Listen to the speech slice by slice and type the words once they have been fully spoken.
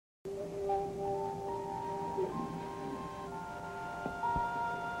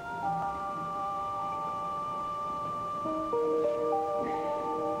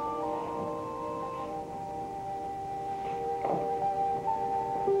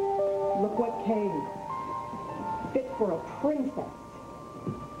look what came. Fit for a princess.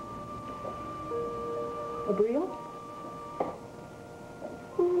 Gabriel?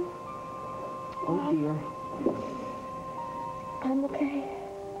 Oh, dear. I'm okay.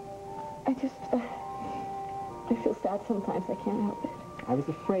 I just, I feel sad sometimes. I can't help it. I was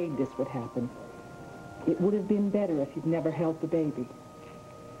afraid this would happen. It would have been better if you'd never held the baby.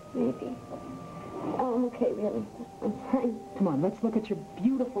 Maybe. Oh, I'm okay, really. I'm fine. Come on, let's look at your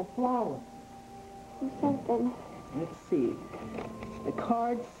beautiful flower. Who sent them? Let's see. The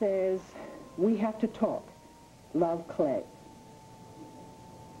card says, "We have to talk. Love, Clay."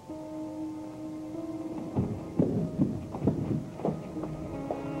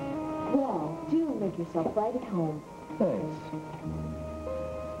 Well, do make yourself right at home. Thanks.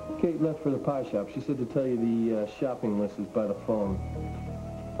 Kate left for the pie shop. She said to tell you the shopping list is by the phone.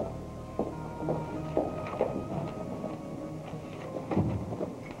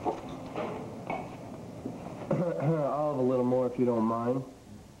 I'll have a little more if you don't mind.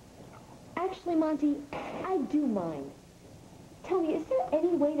 Actually, Monty, I do mind. Tell me, is there any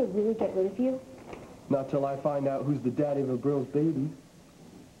way to really get rid of you? Not till I find out who's the daddy of Abril's baby.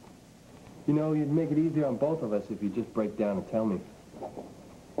 You know, you'd make it easier on both of us if you just break down and tell me.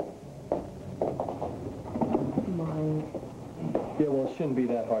 Mind. Yeah, well, it shouldn't be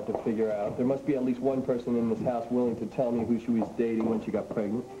that hard to figure out. There must be at least one person in this house willing to tell me who she was dating when she got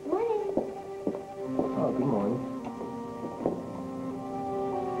pregnant. Morning. Oh, good morning.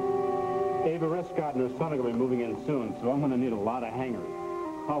 Ava Rescott and her son are going to be moving in soon, so I'm going to need a lot of hangers.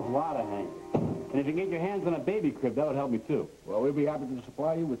 A lot of hangers. And if you can get your hands on a baby crib, that would help me, too. Well, we'll be happy to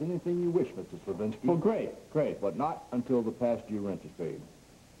supply you with anything you wish, Mr. Stravinsky. Well, great, great. But not until the past due rent is paid.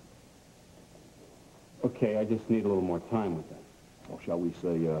 Okay, I just need a little more time with that. Well, shall we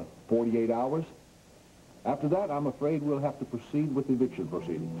say 48 hours? After that, I'm afraid we'll have to proceed with eviction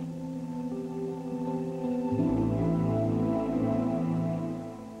proceedings.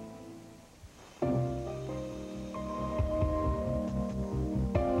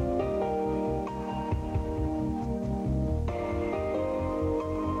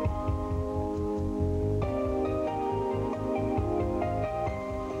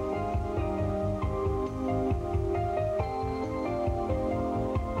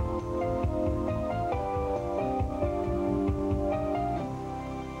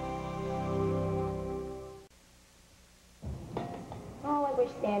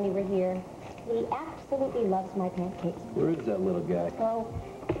 Sandy were here. He absolutely loves my pancakes. Where is that little guy? Oh,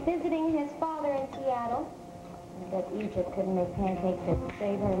 visiting his father in Seattle. I bet Egypt couldn't make pancakes that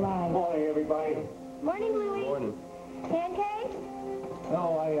save her life. Morning, everybody. Morning, Louie. Morning. Pancakes?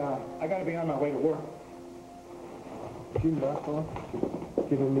 No, I gotta be on my way to work. Did you not, Paul?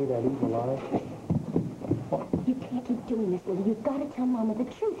 Giving me that evil eye? You can't keep doing this, Louie. You've got to tell Mama the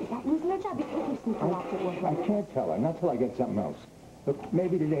truth about losing her job. You can't keep sneaking off to work. I can't tell her, not till I get something else. Look,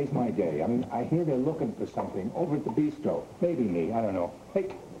 maybe today's my day. I mean, I hear they're looking for something over at the bistro. Maybe me, I don't know.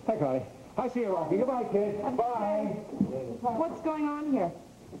 Hey, hi, Connie. I see you, Rocky. Goodbye, kid. Bye. What's going on here?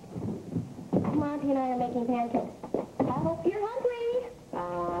 Monty and I are making pancakes. I hope you're hungry.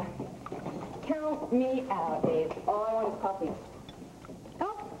 Count me out, Dave. All I want is coffee.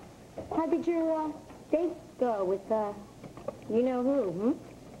 Oh, how did your date go with, you-know-who,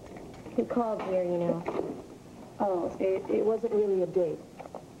 Who called here, you know? Oh, it wasn't really a date.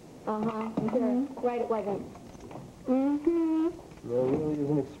 Uh-huh. Sure. Right, it wasn't. Mm-hmm. Well, it really is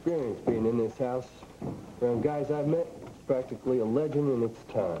an experience being in this house. Around guys I've met, it's practically a legend in its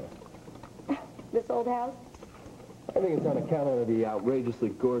time. This old house? I think it's on account of the outrageously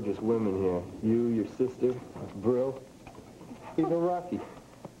gorgeous women here. You, your sister, Brill, even Rocky.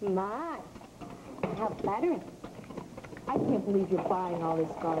 My, how flattering. I can't believe you're buying all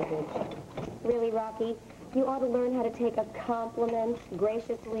this garbage. Really, Rocky? You ought to learn how to take a compliment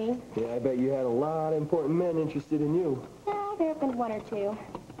graciously. Yeah, I bet you had a lot of important men interested in you. Well, there have been one or two.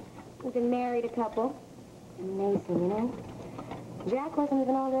 We've been married a couple. Amazing, you know? Jack wasn't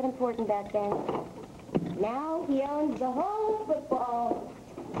even all that important back then. Now he owns the whole football.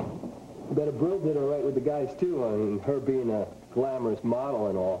 I bet Brill did all right with the guys, too. I mean, her being a glamorous model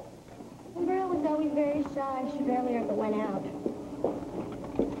and all. And Brill was always very shy. She barely ever went out.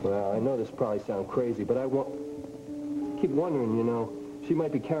 Well, I know this probably sounds crazy, but I keep wondering, you know, she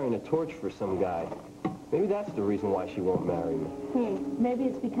might be carrying a torch for some guy. Maybe that's the reason why she won't marry me. Maybe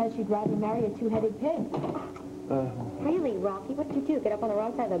it's because she'd rather marry a two-headed pig. Really, Rocky? What did you do? Get up on the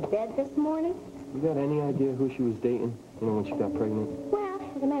wrong side of the bed this morning? You got any idea who she was dating, you know, when she got pregnant? Well,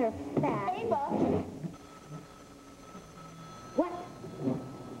 as a matter of fact... Ava! What?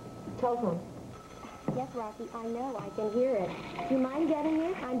 Telephone. Yes, Rocky, I know. I can hear it. Do you mind getting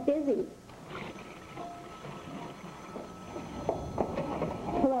it? I'm busy.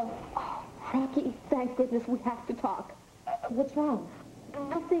 Hello. Oh, Rocky, thank goodness we have to talk. What's wrong?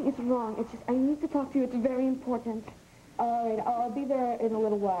 Nothing is wrong. It's just I need to talk to you. It's very important. All right, I'll be there in a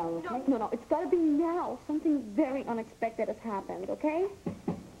little while, okay? No, it's got to be now. Something very unexpected has happened, okay?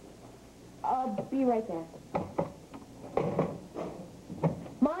 I'll be right there.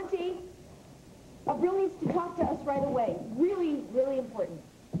 Monty! Bill needs to talk to us right away. Really, really important.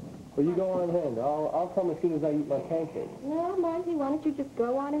 Well, you go on ahead. I'll come as soon as I eat my pancakes. No, Monty, why don't you just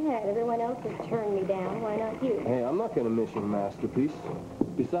go on ahead? Everyone else has turned me down. Why not you? Hey, I'm not going to miss your masterpiece.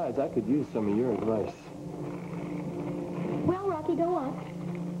 Besides, I could use some of your advice. Well, Rocky, go on.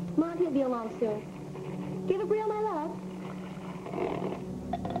 Monty will be along soon. Give Abril my love.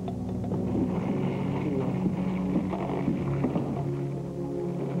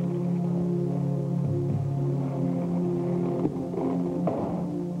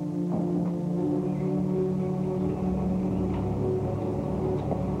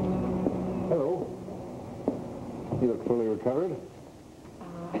 Hello. You look fully recovered.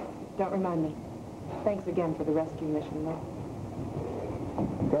 Don't remind me. Thanks again for the rescue mission, though.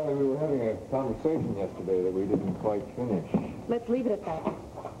 Apparently we were having a conversation yesterday that we didn't quite finish. Let's leave it at that.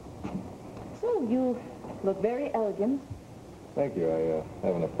 So, you look very elegant. Thank you. I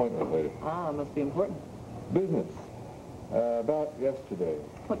have an appointment later. Ah, must be important. Business. About yesterday.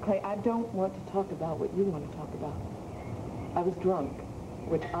 Look, Clay, I don't want to talk about what you want to talk about. I was drunk,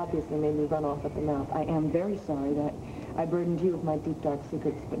 which obviously made me run off at the mouth. I am very sorry that I burdened you with my deep, dark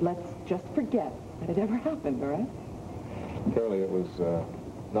secrets, but let's just forget that it ever happened, all right? Curly, it was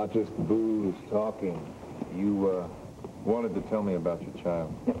not just booze, talking. You wanted to tell me about your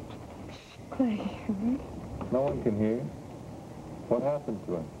child. Clay, No one can hear. What happened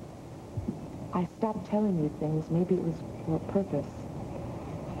to him? I stopped telling you things. Maybe it was for a purpose.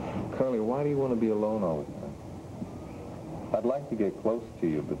 Curly, why do you want to be alone all the time? I'd like to get close to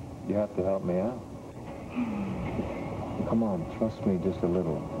you, but you have to help me out. Come on, trust me just a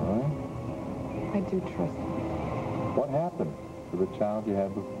little, all right? I do trust you. What happened to the child you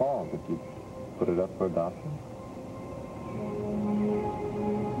had with Paul? Did you put it up for adoption?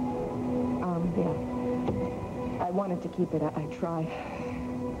 Yeah. I wanted to keep it. I tried.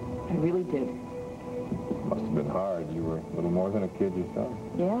 I really did. Must have been hard. You were a little more than a kid yourself.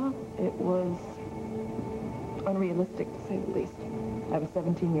 Yeah, it was unrealistic, to say the least. I was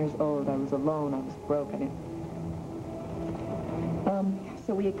 17 years old. I was alone. I was broke. I didn't...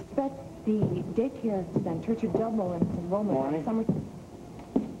 So we expect the daycare center to double in its enrollment. Morning. Summer...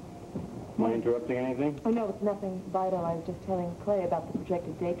 Am I interrupting anything? Oh, no, it's nothing vital. I was just telling Clay about the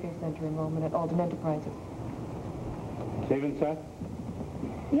projected daycare center enrollment at Alden Enterprises. Saving set?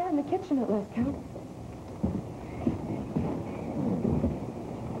 Yeah, in the kitchen at last count.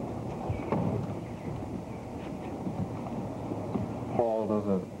 Paul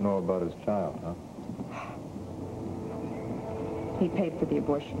doesn't know about his child, huh? He paid for the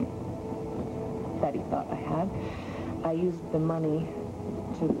abortion that he thought I had. I used the money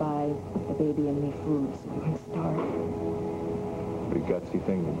to buy the baby and me food so we wouldn't starve. Pretty gutsy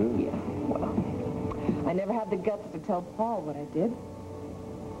thing to do. Yeah, well, I never had the guts to tell Paul what I did.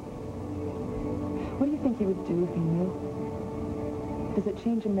 What do you think he would do if he knew? Does it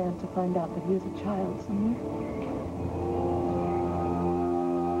change a man to find out that he was a child somewhere?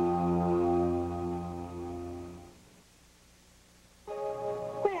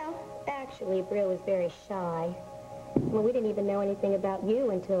 Well, actually, Brill was very shy. Well, we didn't even know anything about you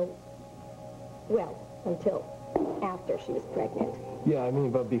until after she was pregnant. Yeah, I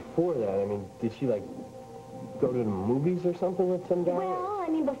mean, but before that, I mean, did she, like, go to the movies or something with some guy? Well, I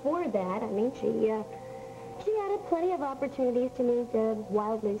mean, before that, I mean, she had plenty of opportunities to meet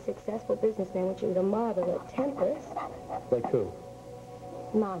wildly successful businessmen when she was a model at Tempest. Like who?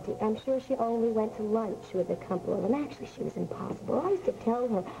 Monty, I'm sure she only went to lunch with a couple of them. Actually, she was impossible. I used to tell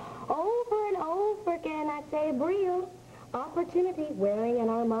her over and over again, I'd say, Brill, opportunity wearing an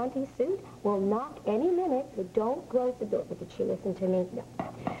Armante suit will knock any minute, so don't close the door. But did she listen to me? No.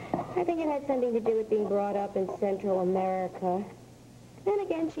 I think it had something to do with being brought up in Central America. Then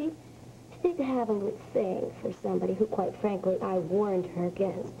again, she did have a little thing for somebody who, quite frankly, I warned her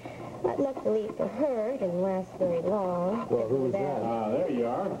against. But luckily for her, it didn't last very long. Well, who was that? There you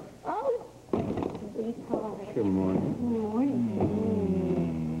are. Oh, sweetheart. Good morning. Good morning.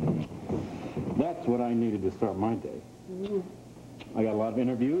 That's what I needed to start my day. I got a lot of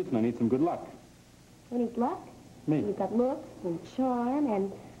interviews, and I need some good luck. Who needs luck? Me. You've got looks and charm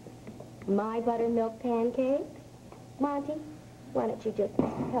and my buttermilk pancakes. Monty, Why don't you just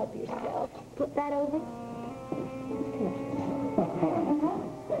help yourself? Put that over.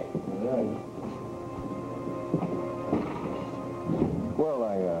 Well,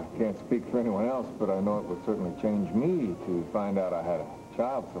 I can't speak for anyone else, but I know it would certainly change me to find out I had a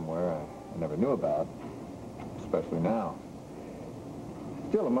child somewhere I never knew about, especially now.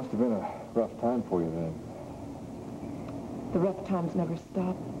 Still, it must have been a rough time for you then. The rough times never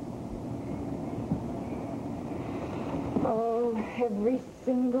stop. Oh, every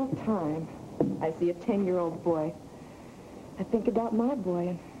single time I see a 10-year-old boy, I think about my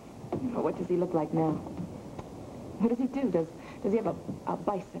boy. And what does he look like now? What does he do? Does he have a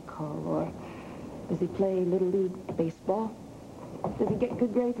bicycle, or does he play Little League baseball? Does he get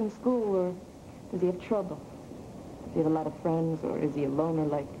good grades in school, or does he have trouble? Does he have a lot of friends, or is he a loner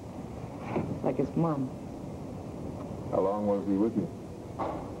like his mom? How long was he with you?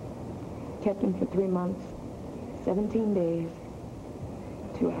 Kept him for 3 months, 17 days,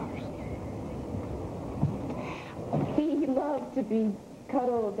 2 hours. He loved to be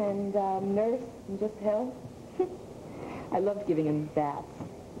cuddled and nursed and just held. I loved giving him baths.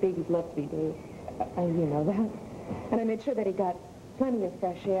 Babies love to be bathed. You know that. And I made sure that he got plenty of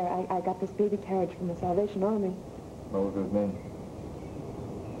fresh air. I got this baby carriage from the Salvation Army. What was his name?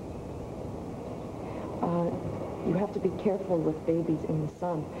 You have to be careful with babies in the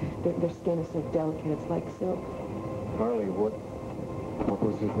sun. Their skin is so delicate, it's like silk. Harley, what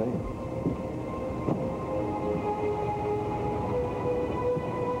was his name?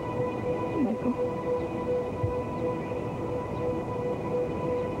 Michael.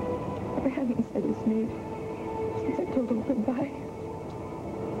 I haven't said his name since I told him goodbye.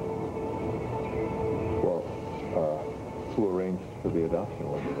 Well, who arranged for the adoption?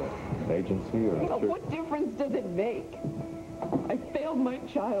 Was it an agency or a Well, church? what difference does it make? I failed my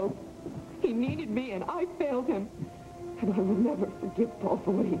child. He needed me, and I failed him. And I will never forgive Paul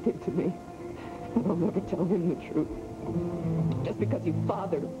for what he did to me. And I'll never tell him the truth. Just because you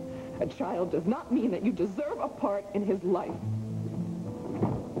fathered a child does not mean that you deserve a part in his life.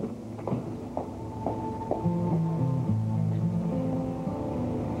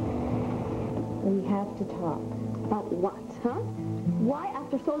 We have to talk. About what, huh? Why,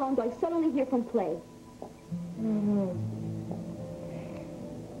 after so long, do I suddenly hear from Clay?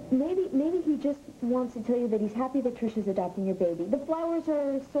 Maybe he just wants to tell you that he's happy that Trisha's adopting your baby. The flowers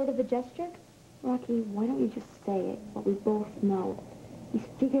are sort of a gesture. Rocky, why don't you just say it, what we both know? He's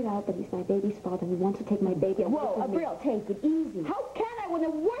figured out that he's my baby's father, and he wants to take my baby away Whoa, from me. Avril, take it easy. How can I when the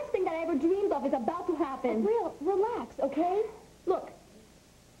worst thing that I ever dreamed of is about to happen? Avril, relax, okay? Look,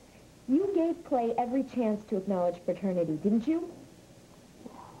 you gave Clay every chance to acknowledge paternity, didn't you?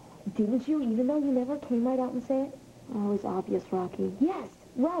 Didn't you, even though you never came right out and said it? Oh, it was obvious, Rocky. Yes,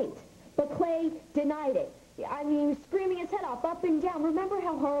 right. But Clay denied it. I mean, he was screaming his head off, up and down. Remember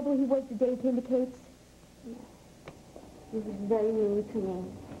how horrible he was the day he came to Kate's? He was very rude to me.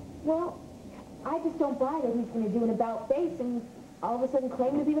 Well, I just don't buy that he's going to do an about-face and all of a sudden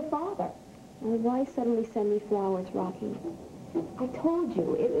claim to be the father. Well, why suddenly send me flowers, Rocky? I told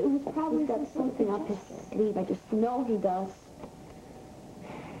you, it was probably He's got something up his sleeve. I just know he does.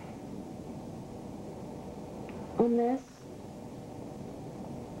 On this?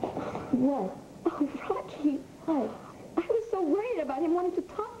 What? Oh, Rocky. What? I was so worried about him wanting to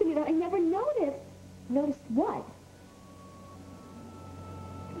talk to me that I never noticed. Noticed what?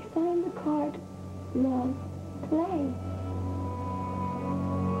 He signed the card. Love, Clay.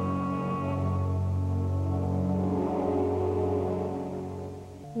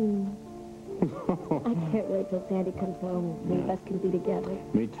 I can't wait till Sandy comes home and we of us can be together.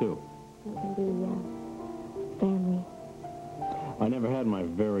 Me too. We can be, family. I never had my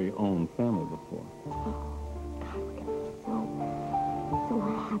very own family before. Oh, God, we're gonna be so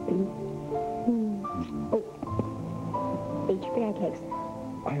happy. Oh, ate your pancakes.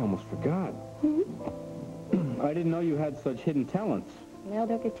 I almost forgot. I didn't know you had such hidden talents. Well,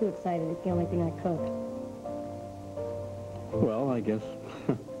 don't get too excited. It's the only thing I cook. Well, I guess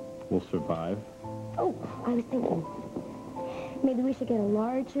we'll survive. Oh, I was thinking, maybe we should get a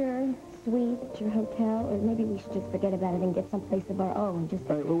larger suite at your hotel, or maybe we should just forget about it and get someplace of our own.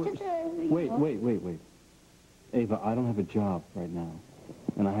 Wait. Ava, I don't have a job right now.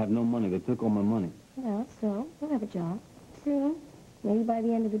 And I have no money. They took all my money. Well, so, we'll have a job. Soon. Maybe by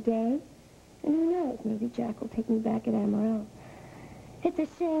the end of the day. And who knows, maybe Jack will take me back at Amarillo. It's a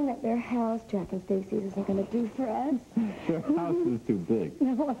shame that their house, Jack and Stacy's, isn't going to do for us. Their house is too big.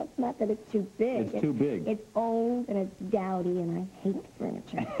 No, it's not that it's too big. It's too big. It's old and it's dowdy, and I hate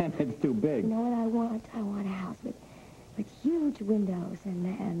furniture. And it's too big. You know what I want? I want a house with huge windows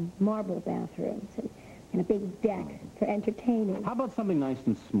and marble bathrooms and and a big deck for entertaining. How about something nice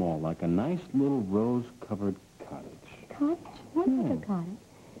and small, like a nice little rose-covered cottage? Cottage? What like a cottage?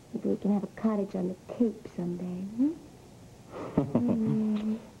 Maybe we can have a cottage on the Cape someday,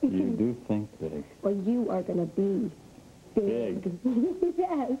 You do think big. Well, you are going to be big.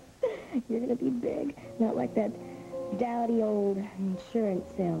 Yes, you're going to be big. Not like that dowdy old insurance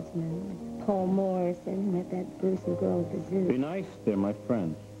salesman, like Paul Morrison, who met that gruesome girl at the zoo. Be nice, they're my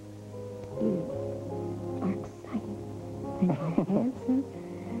friends. You are exciting, and you're handsome,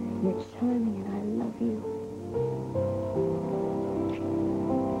 you're charming, and I love you.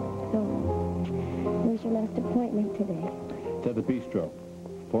 So, where's your last appointment today? It's at the bistro,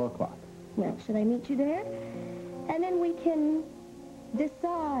 4 o'clock. Well, should I meet you there? And then we can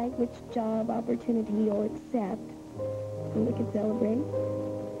decide which job opportunity you'll accept. And we can celebrate.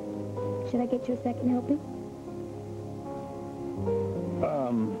 Should I get you a second helping?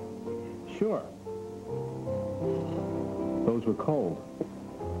 Sure. Those were cold.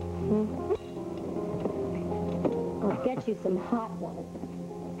 I'll get you some hot ones.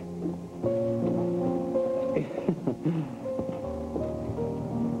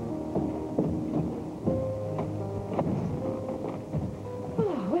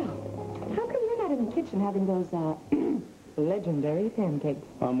 In the kitchen having those legendary pancakes.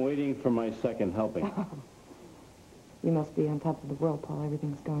 I'm waiting for my second helping. You must be on top of the world, Paul.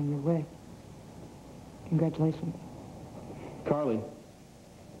 Everything's going your way. Congratulations. Carly,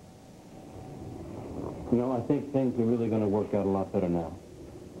 you know, I think things are really going to work out a lot better now.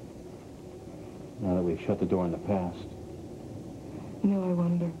 Now that we've shut the door on the past. You know, I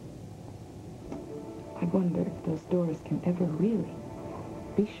wonder if those doors can ever really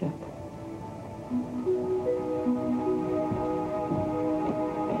be shut.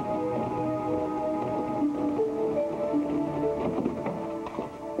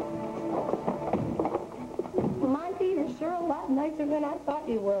 My feet are sure a lot nicer than I thought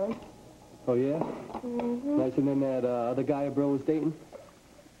you were. Oh, yeah? Mm-hmm. Nicer than that other guy a bro was dating?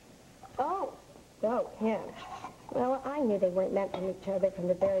 Oh, him. Well, I knew they weren't meant for each other from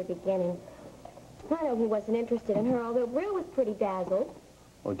the very beginning. I know he wasn't interested in her, although Brill was pretty dazzled.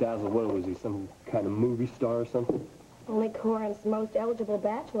 Oh, Dazzle, what was he, some kind of movie star or something? Only Corinth's most eligible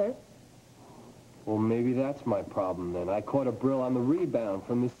bachelor. Well, maybe that's my problem, then. I caught a Brill on the rebound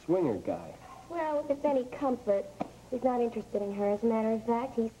from this swinger guy. Well, if it's any comfort, he's not interested in her. As a matter of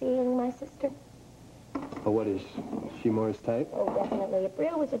fact, he's seeing my sister. Oh, what is she more his type? Oh, definitely.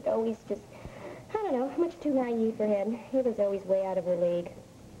 Brill was always just, I don't know, much too naive for him. He was always way out of her league.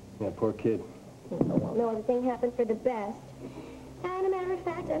 Yeah, poor kid. Oh, well, no other thing happened for the best. And a matter of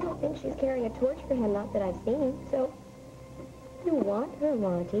fact, I don't think she's carrying a torch for him, not that I've seen. So, if you want her,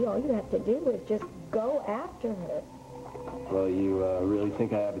 Monty, all you have to do is just go after her. Well, you really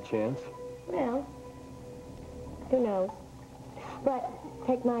think I have a chance? Well, who knows? But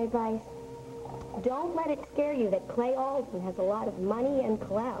take my advice. Don't let it scare you that Clay Alden has a lot of money and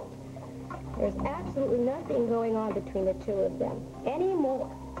clout. There's absolutely nothing going on between the two of them anymore.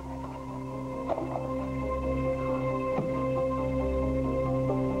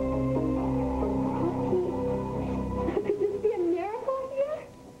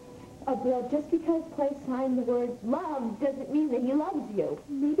 Well, just because Clay signed the word love doesn't mean that he loves you.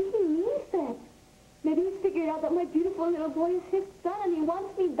 Maybe he means that. Maybe he's figured out that my beautiful little boy is his son and he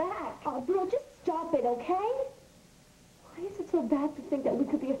wants me back. Oh, Brill, just stop it, okay? Why is it so bad to think that we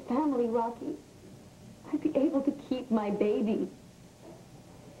could be a family, Rocky? I'd be able to keep my baby.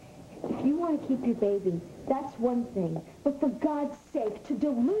 If you want to keep your baby, that's one thing. But for God's sake, to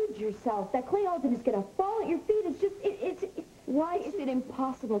delude yourself that Clay Alden is going to fall at your feet is just, why is it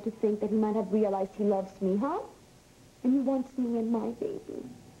impossible to think that he might have realized he loves me, huh? And he wants me and my baby.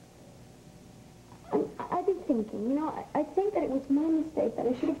 I've been thinking, you know, I think that it was my mistake, that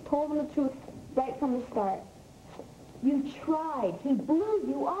I should have told him the truth right from the start. You tried. He blew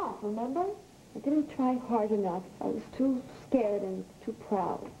you off, remember? I didn't try hard enough. I was too scared and too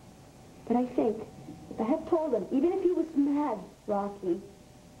proud. But I think if I had told him, even if he was mad, Rocky,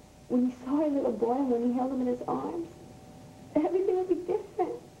 when he saw our little boy and when he held him in his arms, everything would be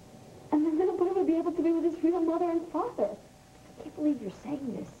different. And the little boy would be able to be with his real mother and father. I can't believe you're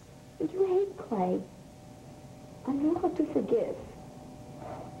saying this. You hate Clay. I know how to forgive.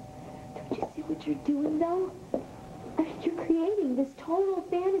 Don't you see what you're doing, though? I mean, you're creating this total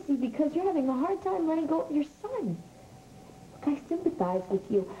fantasy because you're having a hard time letting go of your son. Look, I sympathize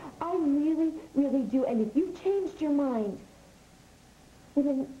with you. I really, really do. And if you've changed your mind,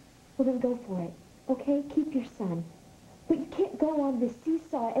 well then go for it. Okay? Keep your son. But you can't go on this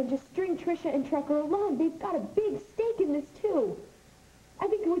seesaw and just string Tricia and Trucker along. They've got a big stake in this, too. I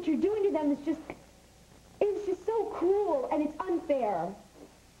think what you're doing to them is just It's just so cruel, and it's unfair.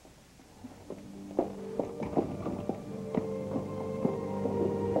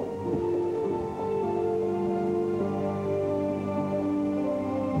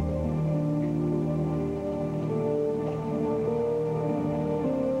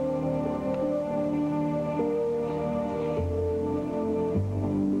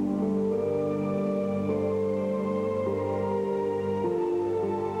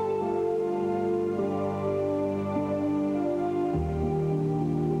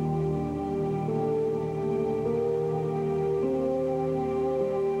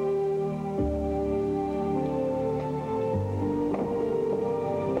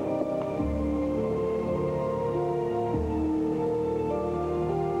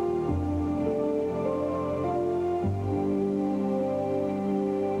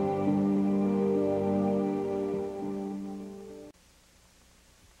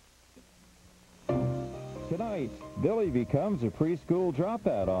 Tonight, Billy becomes a preschool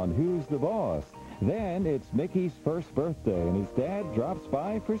dropout on Who's the Boss. Then it's Mickey's first birthday, and his dad drops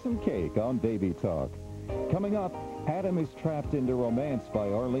by for some cake on Baby Talk. Coming up, Adam is trapped into romance by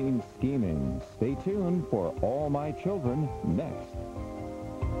Arlene's scheming. Stay tuned for All My Children next.